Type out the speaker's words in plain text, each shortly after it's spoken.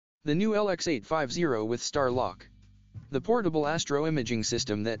The new LX850 with StarLock. The portable astro imaging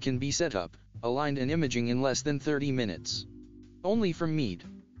system that can be set up, aligned and imaging in less than 30 minutes. Only from Meade.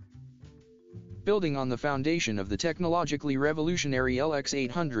 Building on the foundation of the technologically revolutionary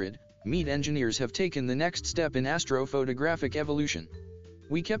LX800, Meade engineers have taken the next step in astrophotographic evolution.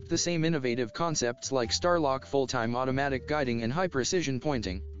 We kept the same innovative concepts like StarLock full-time automatic guiding and high-precision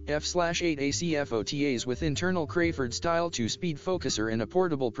pointing, F/8 ACFOTAs with internal Crayford-style 2-speed focuser and a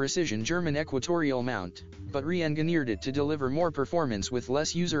portable precision German equatorial mount, but re-engineered it to deliver more performance with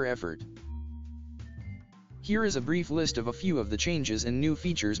less user effort. Here is a brief list of a few of the changes and new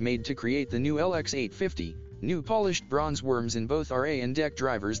features made to create the new LX850, new polished bronze worms in both RA and deck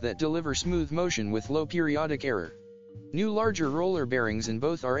drivers that deliver smooth motion with low periodic error. New larger roller bearings in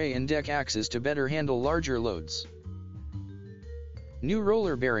both RA and deck axes to better handle larger loads. New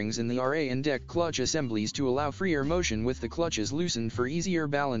roller bearings in the RA and deck clutch assemblies to allow freer motion with the clutches loosened for easier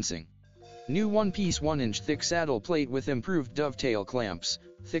balancing. New one-piece 1-inch thick saddle plate with improved dovetail clamps,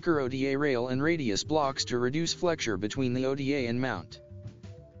 thicker ODA rail and radius blocks to reduce flexure between the ODA and mount.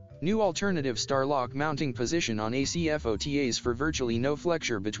 New alternative StarLock mounting position on ACFOTAs for virtually no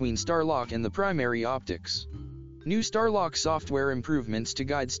flexure between StarLock and the primary optics. New StarLock software improvements to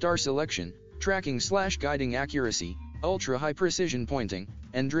guide star selection, tracking/guiding accuracy, ultra-high precision pointing,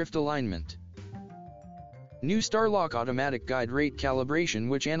 and drift alignment. New StarLock automatic guide rate calibration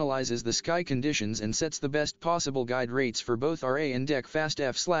which analyzes the sky conditions and sets the best possible guide rates for both RA and deck fast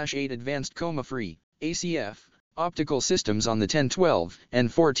F/8 Advanced Coma Free, ACF, optical systems on the 10, 12,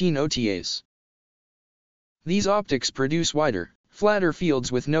 and 14 OTAs. These optics produce wider, flatter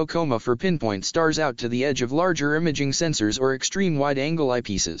fields with no coma for pinpoint stars out to the edge of larger imaging sensors or extreme wide-angle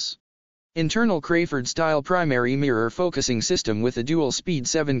eyepieces. Internal Crayford-style primary mirror focusing system with a dual-speed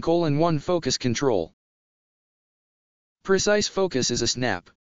 7:1 focus control. Precise focus is a snap,